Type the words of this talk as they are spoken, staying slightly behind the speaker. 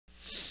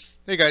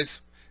Hey guys,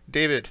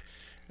 David.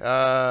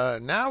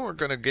 Now we're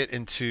going to get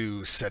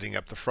into setting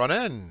up the front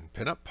end,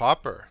 PinUP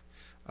Popper.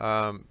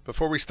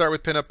 Before we start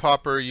with PinUP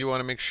Popper, you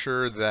want to make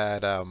sure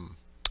that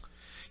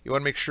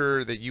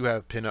you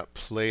have PinUp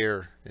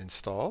Player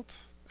installed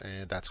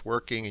and that's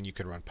working, and you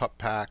can run pup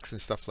packs and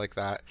stuff like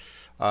that.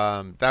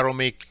 That'll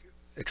make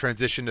a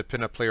transition to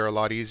PinUp Player a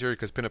lot easier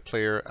because PinUp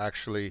Player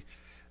actually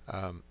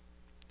um,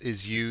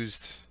 is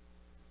used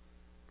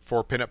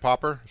for PinUP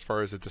Popper as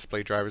far as the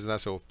display drivers and that.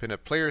 So if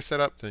PinUP Player is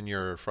set up, then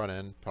your front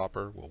end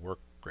Popper will work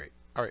great.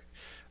 All right,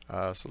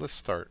 so let's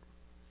start.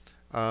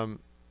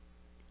 Um,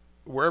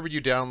 Wherever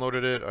you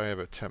downloaded it, I have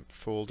a temp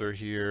folder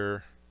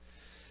here.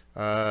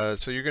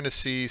 So you're going to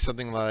see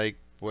something like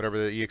whatever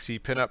the exe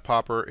PinUP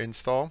Popper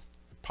install.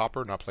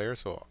 Popper, not player.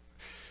 So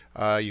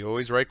you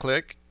always right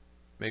click,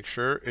 make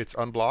sure it's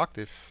unblocked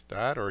if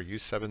that, or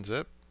use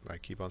 7-zip. I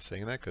keep on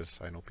saying that because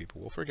I know people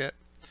will forget.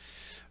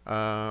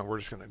 We're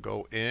just going to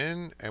go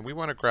in and we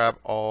want to grab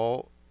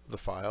all the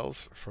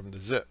files from the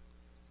zip.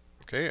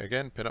 Okay,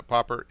 again, PinUP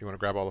Popper, you want to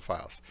grab all the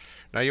files.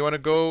 Now you want to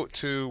go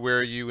to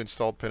where you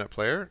installed PinUp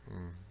Player.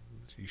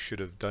 You should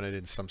have done it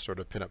in some sort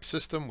of PinUp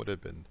system, would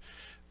have been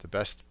the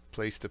best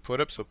place to put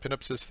it. So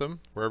PinUp system,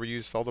 wherever you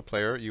install the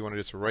player, you want to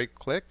just right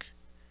click.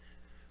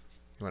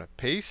 You want to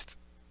paste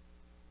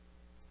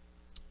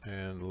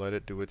and let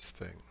it do its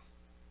thing.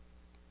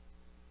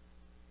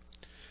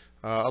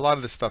 A lot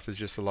of this stuff is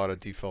just a lot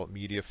of default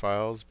media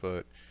files,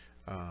 but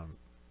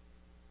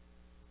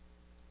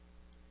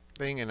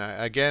and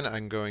again,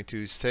 I'm going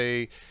to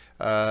say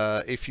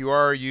if you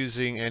are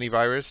using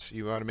antivirus,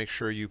 you want to make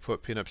sure you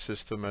put PinUp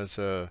system as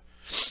a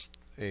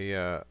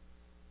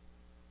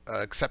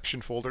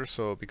exception folder.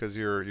 So because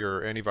your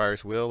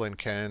antivirus will and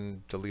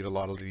can delete a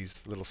lot of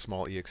these little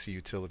small exe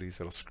utilities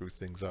that'll screw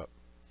things up.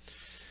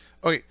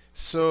 Okay,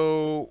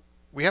 so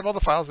we have all the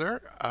files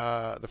there.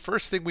 The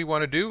first thing we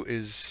want to do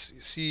is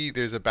see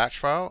there's a batch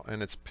file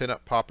and it's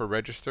PinUp Popper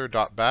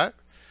register.bat.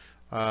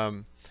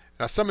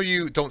 Now some of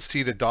you don't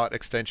see the dot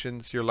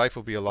extensions. Your life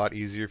will be a lot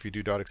easier if you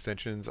do dot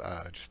extensions.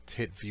 Just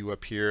hit view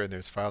up here and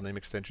there's file name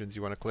extensions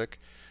you want to click,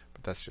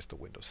 but that's just a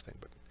Windows thing,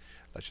 but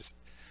let's just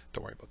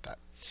don't worry about that.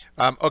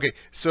 Okay,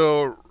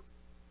 so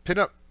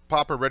PinUp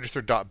Popper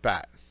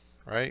register.bat,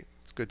 right?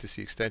 It's good to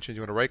see extensions.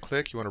 You want to right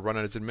click, you want to run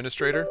it as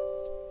administrator,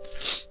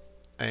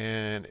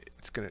 and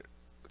it's gonna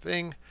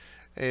thing.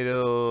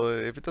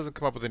 If it doesn't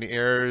come up with any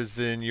errors,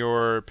 then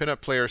your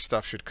PinUp Player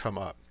stuff should come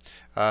up.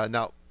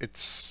 Now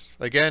it's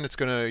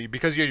gonna,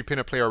 because you have your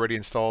PinUp Player already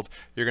installed,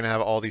 you're gonna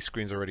have all these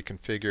screens already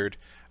configured.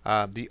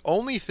 The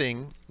only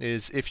thing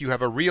is if you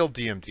have a real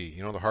DMD,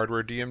 you know, the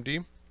hardware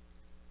DMD.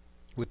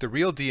 With the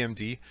real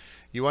DMD,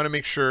 you want to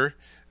make sure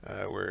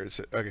where is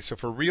it? Okay, so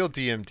for real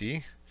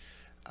DMD,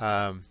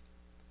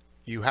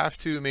 you have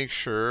to make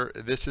sure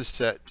this is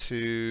set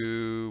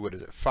to, what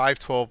is it,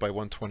 512 by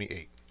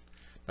 128.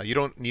 Now you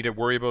don't need to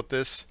worry about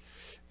this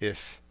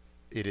if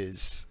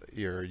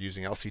you're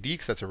using LCD,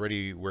 because that's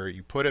already where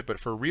you put it. But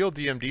for real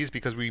DMDs,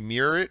 because we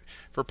mirror it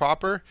for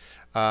Popper,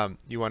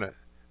 you want to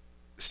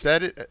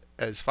set it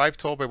as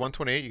 512 by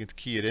 128. You can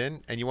key it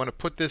in, and you want to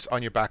put this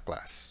on your back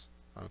glass.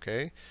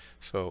 Okay,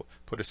 so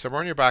put it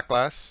somewhere on your back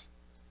glass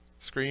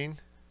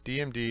screen,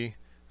 DMD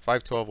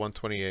 512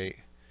 128,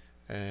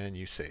 and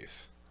you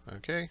save.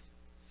 Okay,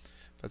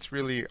 that's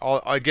really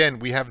all. Again,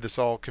 we have this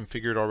all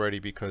configured already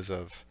because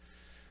of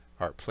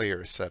our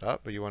player is set up,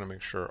 but you want to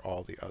make sure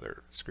all the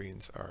other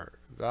screens are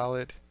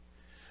valid.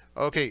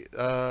 Okay,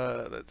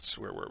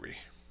 where were we?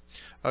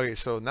 Okay,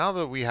 so now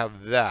that we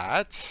have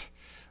that,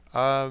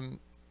 the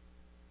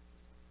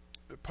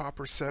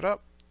Popper set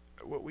up,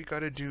 what we got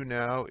to do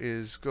now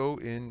is go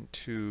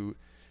into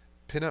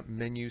PinUp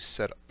menu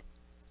setup,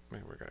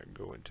 and we're going to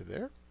go into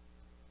there.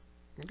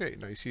 Okay,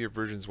 now you see your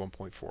version's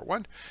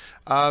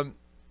 1.41.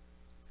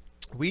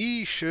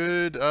 We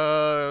should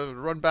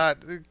run back.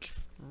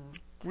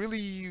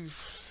 Really,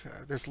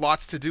 there's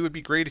lots to do. It'd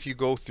be great if you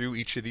go through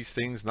each of these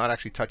things, not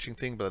actually touching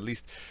things, but at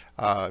least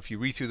if you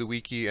read through the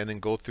wiki and then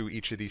go through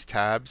each of these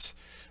tabs,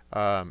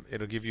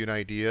 it'll give you an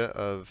idea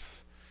of,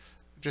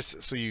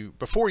 just so you,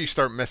 before you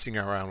start messing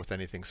around with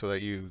anything, so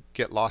that you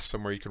get lost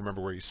somewhere, you can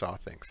remember where you saw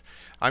things.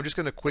 I'm just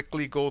going to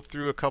quickly go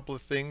through a couple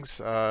of things.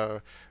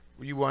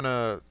 You want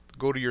to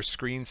go to your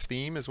screens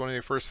theme as one of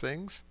your first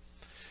things.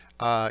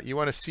 You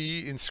want to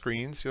see in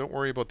screens, you don't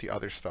worry about the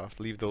other stuff,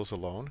 leave those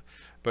alone.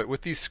 But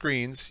with these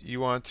screens,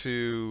 you want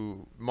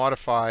to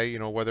modify, you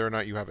know, whether or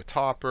not you have a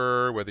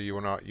topper, whether you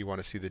want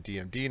to see the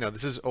DMD. Now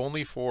this is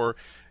only for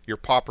your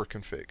Popper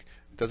config.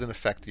 It doesn't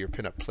affect your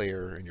PinUp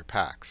Player and your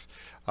packs.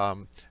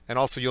 And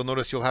also you'll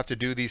notice you'll have to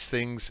do these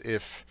things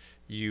if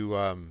you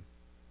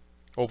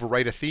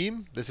overwrite a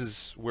theme. This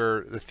is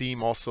where the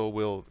theme also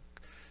will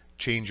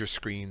change your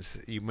screens.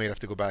 You might have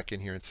to go back in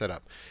here and set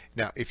up.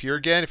 Now, if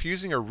you're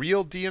using a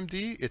real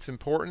DMD, it's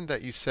important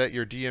that you set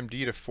your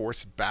DMD to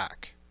force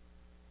back.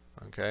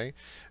 Okay,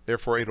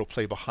 therefore it'll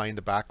play behind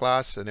the back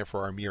glass, and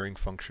therefore our mirroring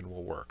function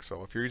will work.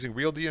 So if you're using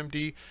real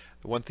DMD,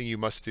 the one thing you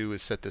must do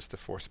is set this to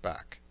force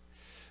back,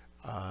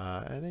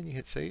 and then you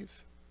hit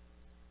save,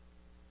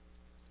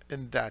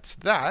 And that's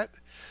that.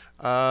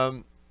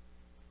 Another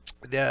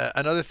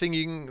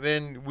thing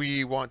then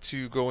we want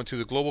to go into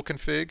the global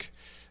config.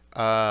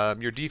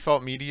 Your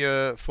default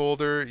media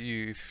folder,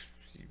 you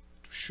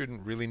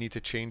shouldn't really need to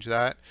change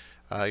that.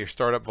 Your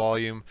startup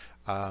volume.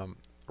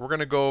 We're going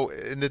to go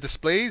in the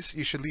displays.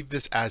 You should leave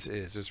this as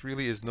is. There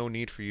really is no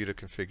need for you to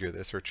configure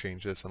this or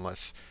change this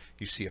unless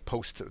you see a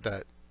post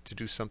that to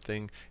do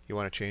something you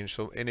want to change.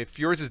 So, and if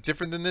yours is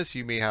different than this,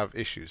 you may have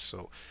issues.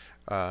 So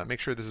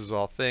make sure this is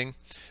all thing.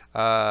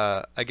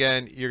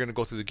 Again, you're going to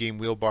go through the game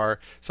wheelbar.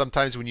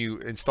 Sometimes when you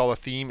install a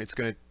theme, it's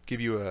going to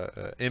give you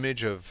a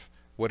image of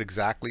what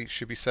exactly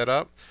should be set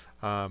up.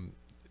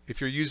 If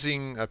you're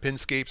using a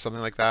Pinscape,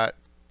 something like that,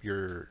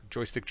 your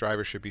joystick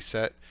driver should be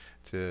set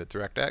to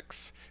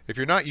DirectX. If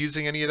you're not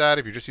using any of that,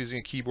 if you're just using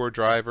a keyboard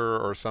driver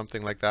or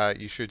something like that,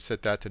 you should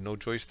set that to no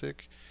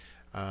joystick.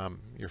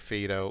 Your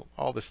fade out,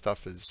 all this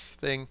stuff is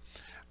thing.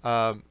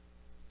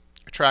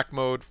 Track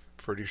mode,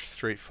 pretty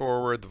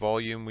straightforward. The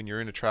volume when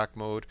you're in a track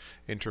mode,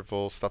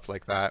 intervals, stuff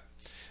like that.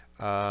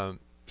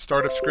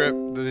 Startup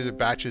script, these are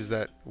batches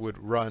that would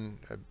run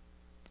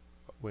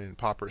when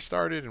Popper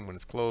started and when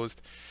it's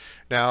closed.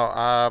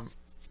 Now,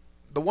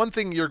 the one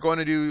thing you're going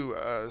to do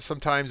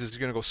sometimes is you're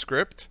going to go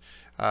script.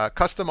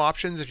 Custom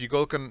options, if you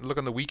go look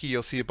on the wiki,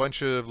 you'll see a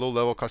bunch of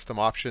low-level custom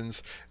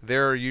options.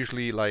 They're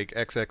usually like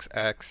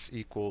XXX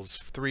equals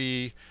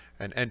 3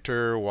 and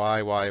enter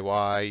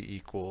YYY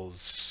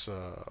equals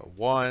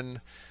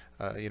 1.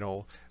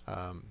 You'll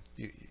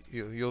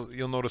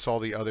notice all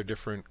the other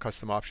different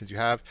custom options you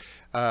have.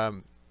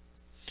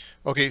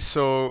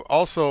 So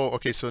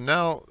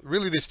now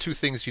really there's two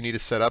things you need to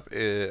set up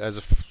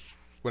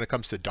when it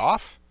comes to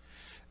DOF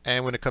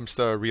and when it comes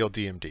to real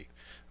DMD.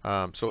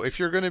 So if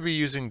you're going to be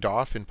using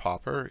DOF in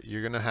Popper,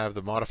 you're going to have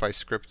the modify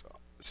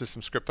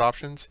system script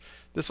options.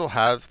 This will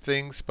have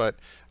things, but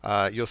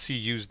you'll see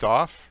use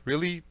DOF.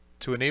 Really,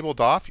 to enable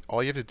DOF,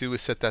 all you have to do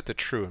is set that to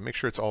true and make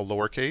sure it's all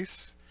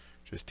lowercase,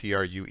 just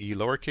TRUE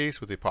lowercase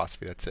with the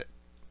apostrophe. That's it.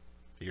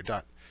 You're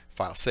done.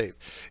 File save.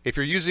 If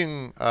you're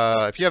using,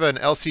 if you have an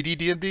LCD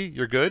DMD,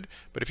 you're good.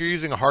 But if you're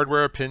using a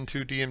hardware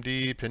Pin2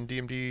 DMD, Pin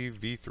DMD,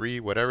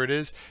 V3, whatever it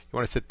is, you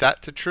want to set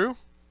that to true.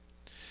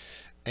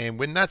 And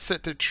when that's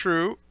set to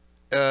true,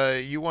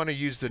 you want to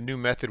use the new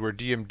method where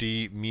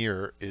DMD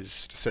mirror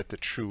is set to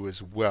true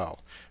as well.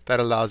 That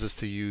allows us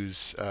to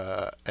use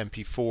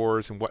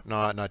MP4s and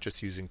whatnot, not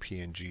just using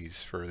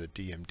PNGs for the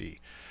DMD.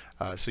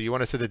 So you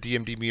want to set the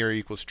DMD mirror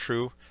equals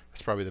true.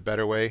 That's probably the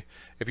better way.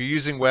 If you're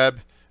using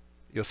web,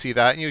 you'll see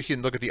that, and you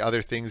can look at the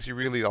other things.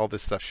 All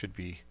this stuff should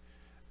be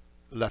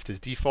left as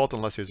default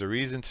unless there's a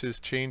reason to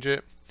change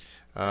it.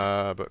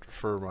 But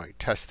for my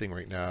testing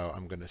right now,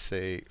 I'm going to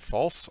say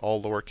false,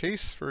 all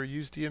lowercase for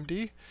use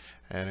DMD.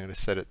 And I'm going to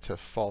set it to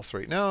false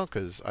right now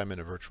because I'm in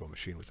a virtual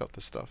machine without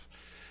this stuff.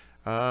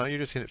 You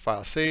just hit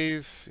file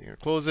save, you're going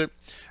to close it.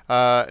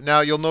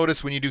 Now you'll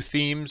notice when you do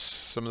themes,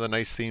 some of the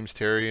nice themes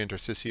Terry,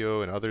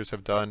 Interstitio, and others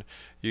have done,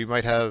 you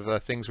might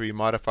have things where you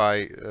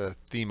modify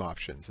theme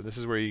options. And this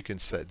is where you can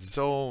set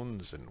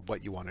zones and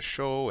what you want to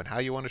show and how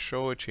you want to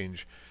show it,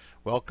 change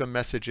welcome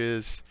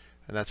messages,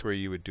 and that's where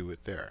you would do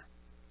it there.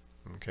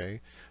 Okay,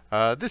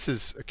 this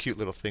is a cute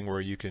little thing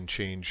where you can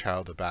change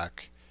how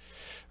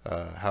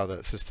how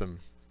the system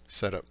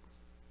setup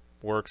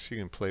works. You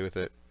can play with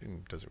it.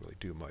 It doesn't really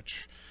do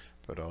much,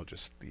 but I'll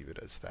just leave it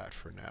as that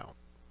for now.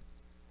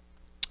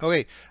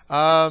 Okay,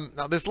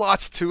 now there's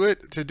lots to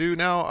it to do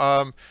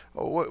now.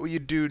 What you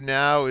do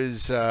now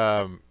is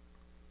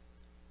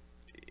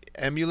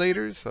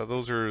emulators.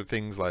 Those are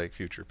things like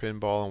future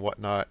pinball and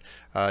whatnot.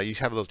 You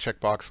have a little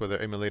checkbox whether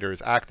emulator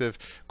is active.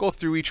 Go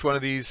through each one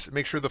of these.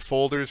 Make sure the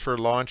folders for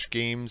launch,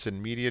 games,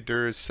 and media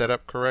dir is set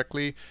up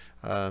correctly.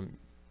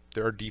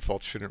 Their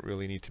defaults shouldn't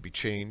really need to be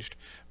changed.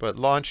 But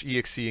launch,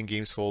 exe, and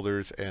games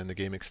folders and the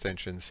game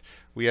extensions,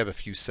 we have a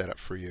few set up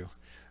for you.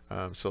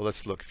 So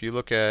let's look. If you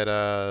look at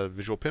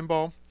visual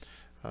pinball,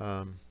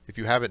 if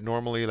you have it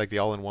normally like the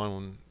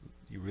all-in-one,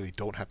 you really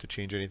don't have to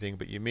change anything,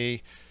 but you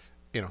may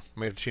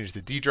might have to change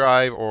the D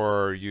drive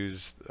or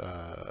use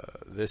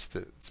this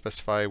to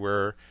specify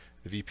where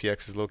the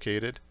VPX is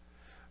located.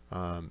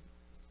 I'll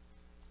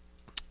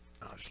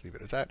just leave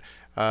it as that.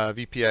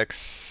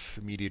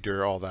 VPX, media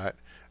dir, all that.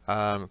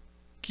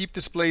 Keep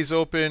displays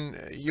open.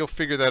 You'll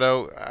figure that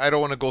out. I don't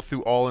want to go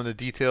through all in the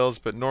details,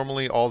 but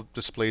normally all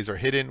displays are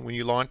hidden when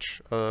you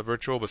launch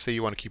virtual. But say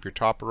you want to keep your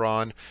topper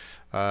on.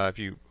 If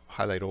you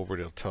highlight over it,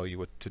 it'll tell you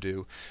what to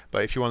do.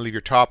 But if you want to leave your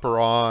topper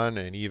on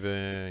and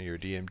even your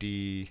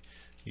DMD,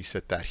 you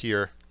set that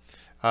here.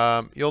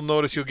 You'll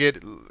notice you'll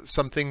get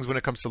some things when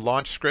it comes to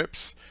launch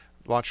scripts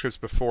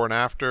before and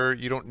after.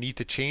 You don't need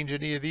to change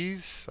any of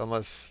these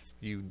unless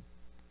you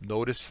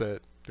notice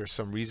that there's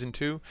some reason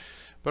to.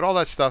 But all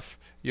that stuff,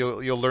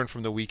 you'll learn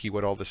from the wiki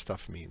what all this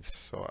stuff means.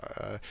 So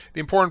the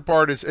important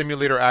part is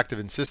emulator active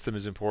in system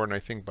is important. I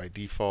think by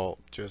default,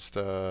 just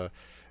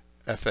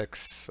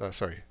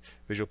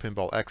Visual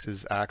Pinball X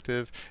is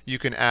active. You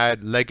can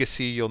add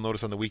legacy. You'll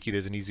notice on the wiki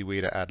there's an easy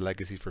way to add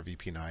legacy for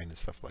VP9 and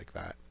stuff like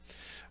that.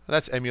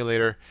 That's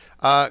emulator.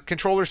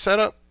 Controller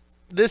setup.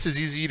 This is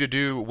easy to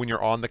do when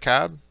you're on the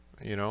cab,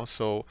 you know,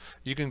 so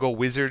you can go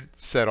wizard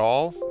set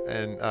all,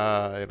 and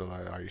it'll,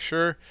 are you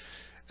sure?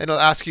 And it'll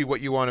ask you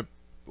what you want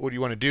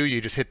to do.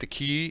 You just hit the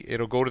key.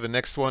 It'll go to the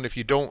next one. If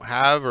you don't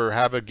have or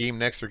have a game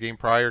next or game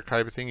prior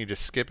type of thing, you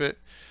just skip it,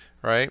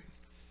 right?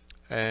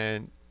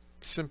 And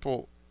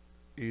simple,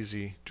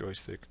 easy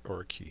joystick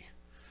or a key.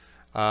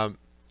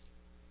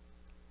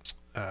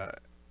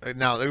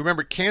 Now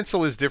remember,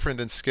 cancel is different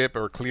than skip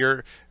or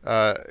clear.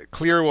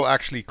 Clear will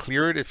actually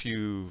clear it if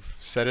you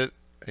set it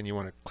and you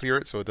want to clear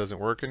it so it doesn't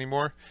work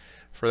anymore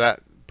for that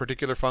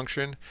particular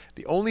function.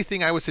 The only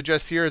thing I would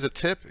suggest here as a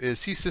tip is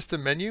see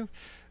system menu.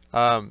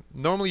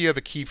 Normally you have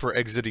a key for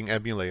exiting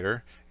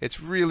emulator. It's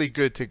really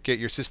good to get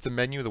your system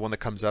menu, the one that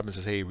comes up and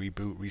says, hey,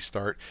 reboot,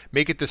 restart.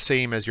 Make it the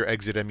same as your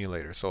exit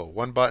emulator. So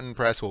one button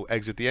press will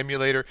exit the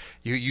emulator.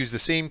 You use the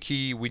same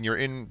key when you're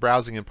in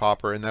browsing in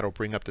Popper, and that'll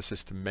bring up the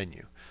system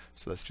menu.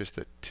 So that's just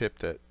a tip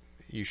that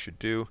you should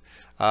do.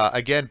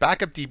 Again,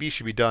 backup DB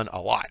should be done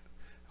a lot.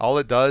 All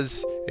it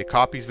does, it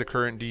copies the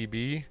current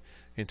DB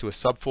into a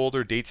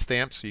subfolder, date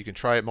stamp, so you can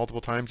try it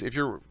multiple times. If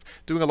you're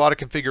doing a lot of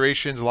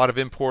configurations, a lot of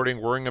importing,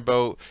 worrying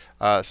about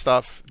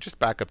stuff, just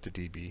back up to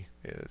DB.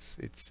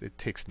 It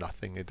takes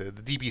nothing. The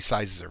DB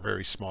sizes are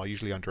very small,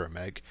 usually under a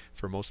meg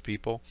for most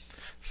people.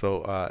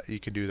 So you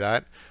can do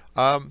that.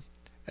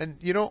 And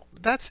you know,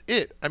 that's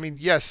it. I mean,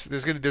 yes,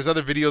 there's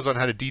other videos on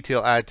how to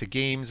detail add to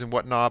games and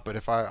whatnot, but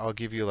if I'll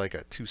give you like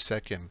a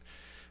 2-second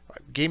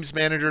games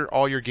manager,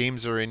 all your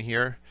games are in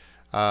here.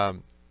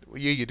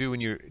 You do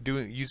when you're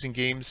using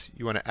games,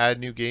 you want to add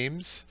new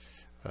games,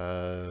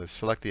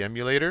 select the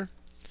emulator,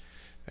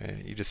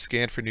 and you just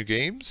scan for new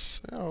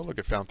games. Oh, look,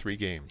 I found 3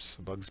 games,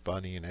 Bugs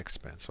Bunny and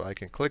X-Men. So I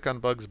can click on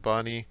Bugs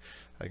Bunny,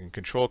 I can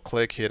control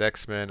click, hit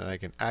X-Men, and I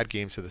can add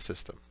games to the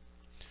system.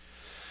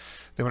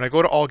 Then when I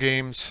go to all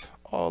games,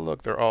 oh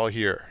look, they're all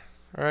here.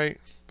 All right,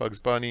 Bugs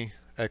Bunny,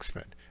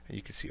 X-Men, and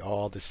you can see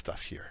all this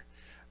stuff here.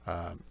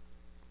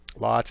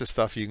 Lots of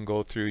stuff you can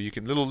go through. You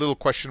can little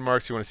question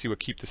marks. You want to see what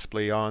keep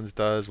display ons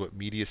does, what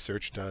media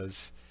search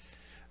does,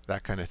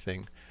 that kind of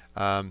thing.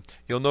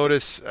 You'll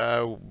notice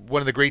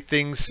one of the great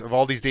things of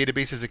all these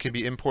databases that can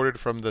be imported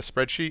from the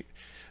spreadsheet.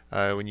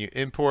 When you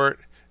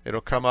import,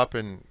 it'll come up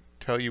and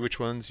tell you which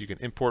ones you can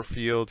import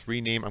fields,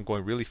 rename. I'm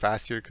going really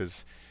fast here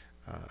because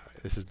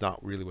this is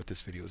not really what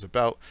this video is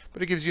about,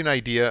 but it gives you an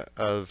idea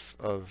of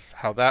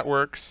how that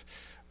works.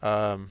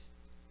 Then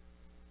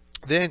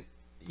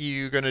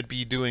you're going to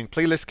be doing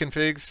playlist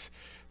configs,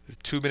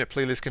 2-minute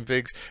playlist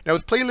configs. Now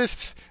with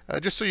playlists,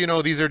 just so you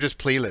know, these are just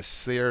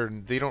playlists.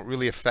 They don't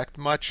really affect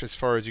much as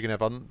far as you can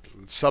have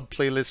sub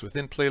playlists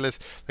within playlists.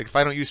 Like if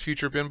I don't use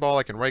Future Pinball,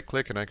 I can right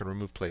click and I can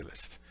remove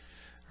playlist.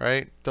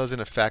 Right? Doesn't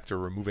affect or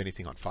remove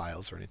anything on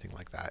files or anything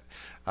like that.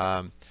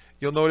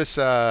 You'll notice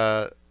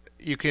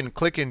you can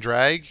click and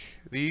drag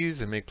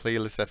these and make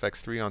playlist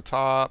FX3 on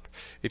top.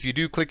 If you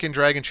do click and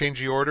drag and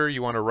change the order,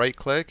 you want to right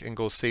click and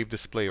go save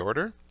display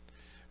order,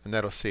 and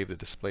that'll save the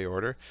display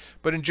order.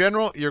 But in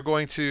general, you're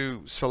going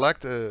to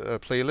select a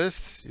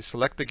playlist, you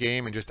select the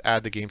game and just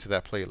add the game to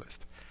that playlist.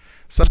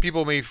 Some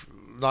people may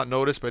not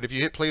notice, but if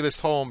you hit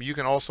playlist home, you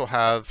can also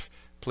have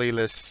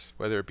playlists,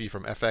 whether it be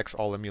from FX,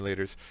 all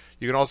emulators,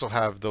 you can also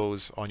have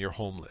those on your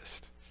home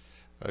list.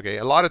 Okay,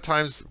 a lot of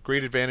times,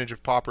 great advantage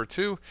of Popper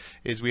too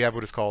is we have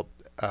what is called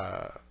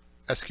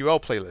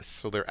SQL playlists,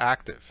 so they're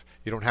active.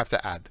 You don't have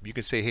to add them. You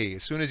can say, hey,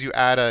 as soon as you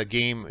add a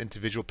game into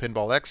Visual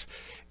Pinball X,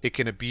 it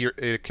can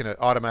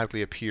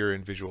automatically appear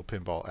in Visual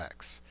Pinball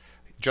X.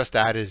 Just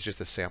add is just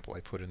a sample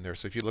I put in there.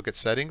 So if you look at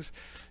settings,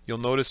 you'll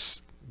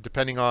notice,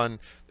 depending on,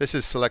 this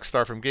is select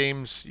star from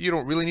games. You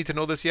don't really need to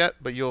know this yet,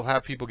 but you'll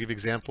have people give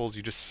examples.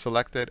 You just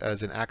select it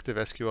as an active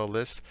SQL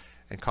list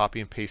and copy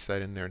and paste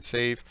that in there and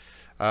save.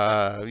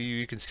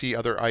 You can see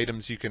other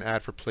items you can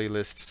add for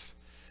playlists.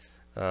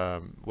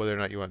 Whether or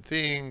not you want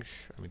thing,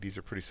 I mean, these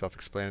are pretty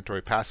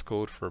self-explanatory.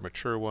 Passcode for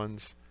mature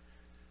ones,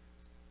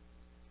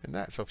 and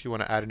that. So if you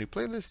want to add a new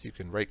playlist, you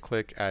can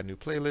right-click, add new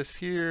playlist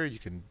here. You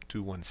can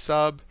do one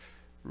sub.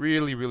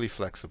 Really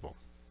flexible.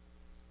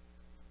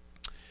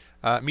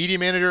 Media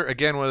Manager,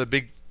 again, one of the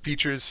big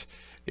features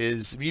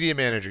is Media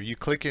Manager. You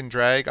click and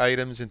drag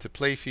items into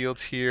play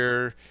fields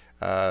here.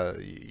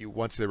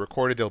 Once they're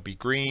recorded, they'll be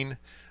green.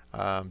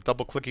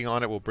 Double clicking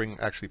on it will bring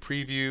actually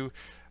preview.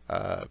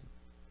 But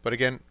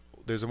again,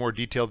 there's a more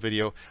detailed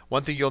video.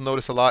 One thing you'll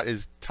notice a lot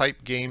is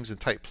type games and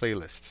type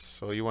playlists.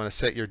 So you want to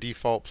set your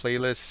default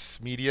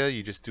playlists media.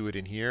 You just do it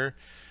in here.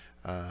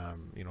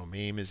 You know,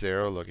 MAME is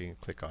there. Looking,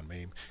 click on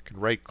MAME. You can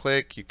right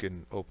click. You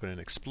can open an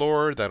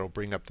Explorer. That'll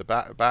bring up the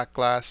back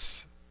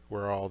glass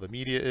where all the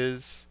media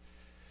is.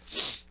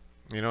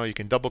 You know, you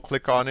can double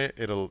click on it.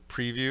 It'll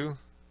preview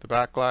the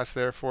back glass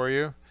there for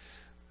you.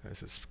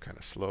 This is kind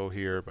of slow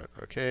here, but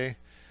okay.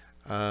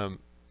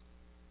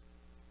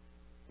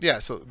 Yeah,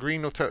 so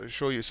green will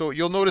show you. So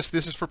you'll notice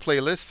this is for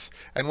playlists.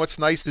 And what's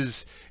nice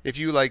is if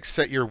you like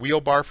set your wheel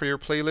bar for your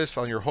playlist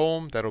on your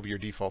home, that'll be your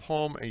default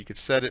home. And you can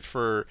set it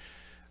for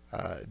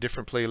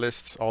different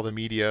playlists, all the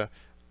media.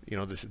 You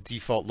know, this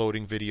default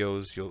loading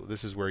videos.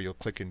 This is where you'll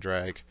click and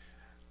drag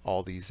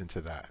all these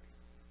into that.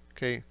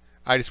 Okay,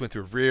 I just went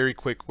through a very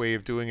quick way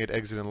of doing it.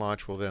 Exit and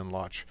launch will then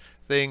launch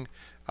thing.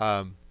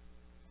 I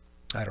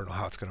don't know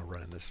how it's going to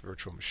run in this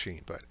virtual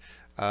machine, but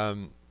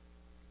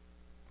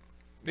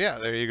yeah,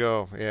 there you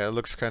go. Yeah, it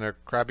looks kind of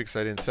crappy because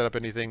I didn't set up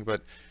anything,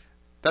 but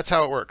that's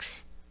how it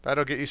works.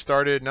 That'll get you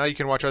started. Now you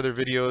can watch other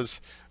videos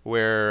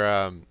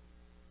where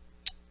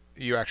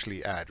you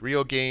actually add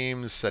real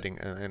games, setting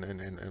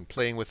and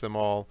playing with them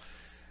all,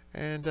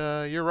 and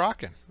you're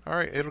rocking. All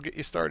right, it'll get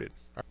you started.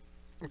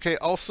 Okay,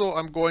 also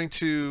I'm going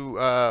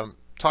to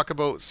talk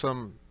about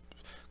some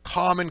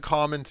common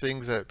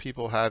things that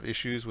people have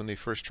issues when they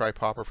first try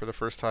Popper for the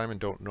first time and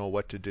don't know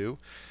what to do.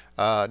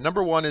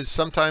 Number one is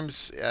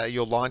sometimes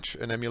you'll launch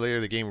an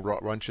emulator, the game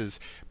launches,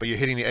 but you're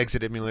hitting the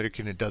exit emulator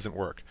key and it doesn't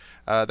work.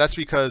 That's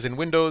because in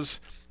Windows,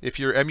 if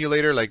your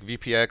emulator like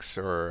VPX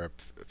or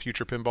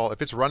Future Pinball,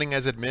 if it's running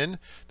as admin,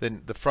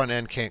 then the front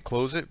end can't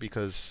close it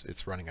because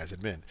it's running as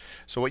admin.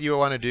 So what you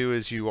want to do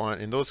is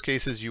in those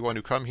cases, you want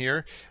to come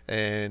here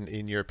and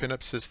in your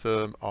PinUP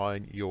system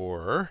on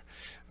your,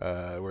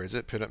 where is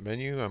it? PinUP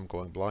menu. I'm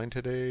going blind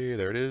today.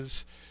 There it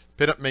is.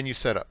 PinUP menu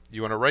setup.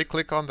 You want to right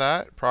click on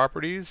that,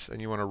 properties,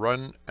 and you want to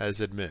run as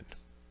admin.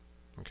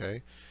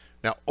 Okay.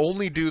 Now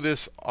only do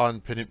this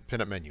on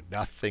PinUP menu,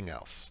 nothing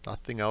else.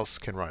 Nothing else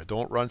can run it.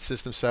 Don't run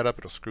system setup,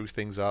 it'll screw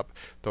things up.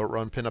 Don't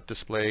run PinUP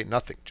display,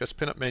 nothing. Just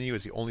PinUP menu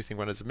is the only thing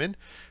run as admin.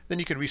 Then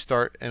you can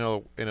restart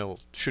and it'll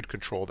should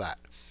control that.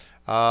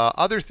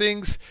 Other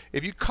things,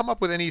 if you come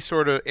up with any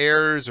sort of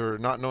errors or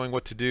not knowing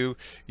what to do,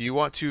 you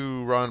want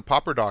to run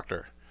Popper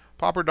Doctor.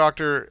 Popper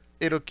Doctor,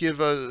 it'll give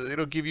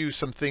you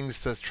some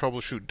things to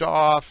troubleshoot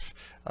DOF.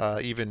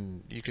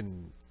 Even you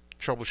can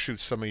troubleshoot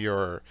some of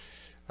your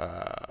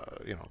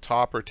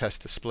topper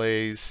test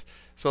displays.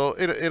 So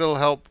it'll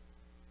help.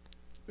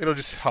 It'll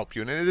just help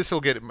you, and this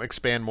will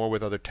expand more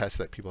with other tests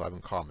that people have in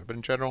common. But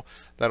in general,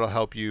 that'll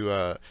help you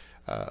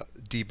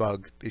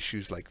debug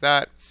issues like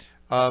that.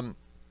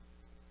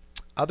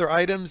 Other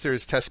items,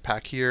 there's test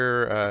pack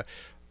here.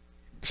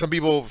 Some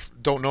people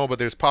don't know, but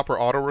there's Popper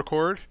auto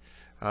record.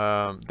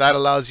 That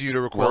allows you to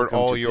record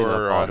all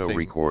your auto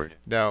record.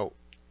 Now,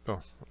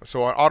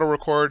 so on auto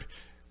record,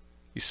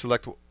 you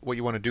select what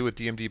you want to do with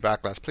DMD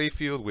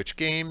 /playfield, which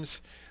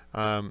games.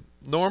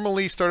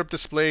 Normally, startup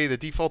display, the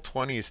default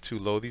 20 is too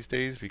low these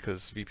days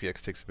because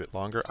VPX takes a bit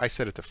longer. I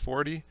set it to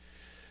 40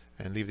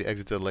 and leave the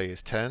exit delay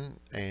as 10,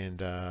 and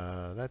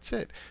that's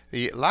it.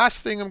 The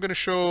last thing I'm going to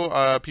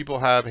show people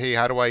have, hey,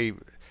 how do I,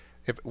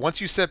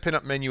 once you set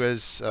PinUP menu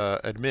as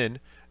admin,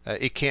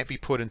 it can't be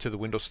put into the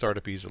Windows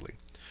startup easily.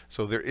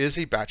 So there is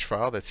a batch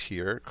file that's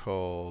here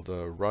called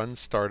run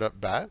startup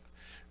bat.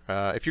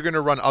 If you're going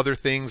to run other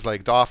things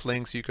like DOF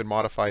links, you can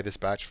modify this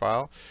batch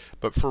file.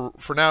 But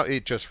for now,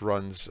 it just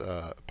runs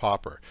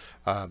Popper.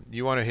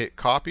 You want to hit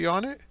copy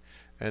on it.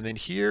 And then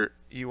here,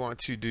 you want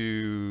to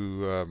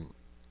do,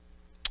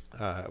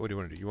 what do you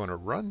want to do? You want to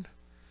run?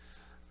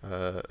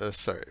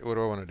 Sorry, what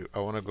do I want to do? I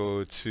want to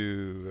go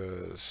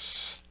to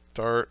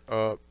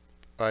startup.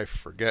 I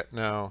forget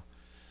now.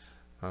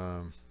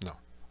 No,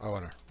 I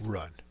want to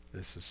run.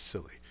 This is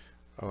silly.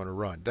 I want to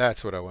run.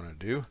 That's what I want to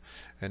do.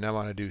 And now I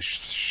want to do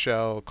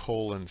shell :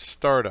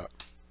 startup.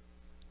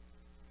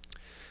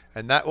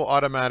 And that will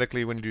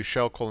automatically, when you do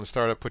shell :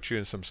 startup, put you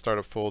in some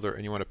startup folder,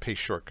 and you want to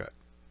paste shortcut.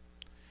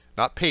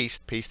 Not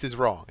paste. Paste is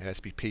wrong. It has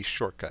to be paste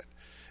shortcut.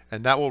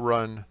 And that will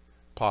run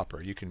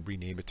Popper. You can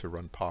rename it to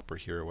run Popper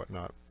here or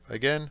whatnot.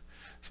 Again,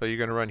 so you're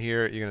going to run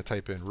here. You're going to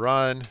type in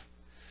run,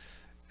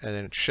 and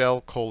then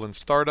shell :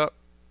 startup.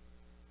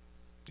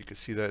 You can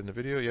see that in the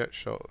video. Yeah,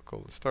 shell :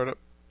 startup.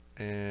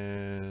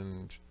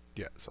 And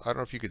yeah, so I don't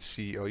know if you could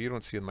see. Oh, you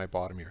don't see in my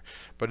bottom here,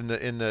 but in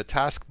the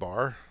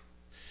taskbar,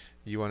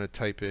 you want to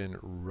type in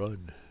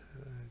run.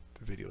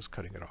 The video is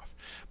cutting it off,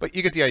 but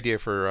you get the idea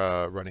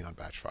for running on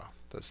batch file.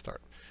 Does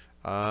start.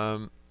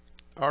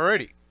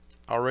 Alrighty,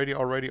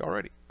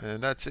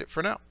 and that's it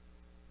for now.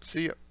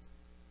 See ya.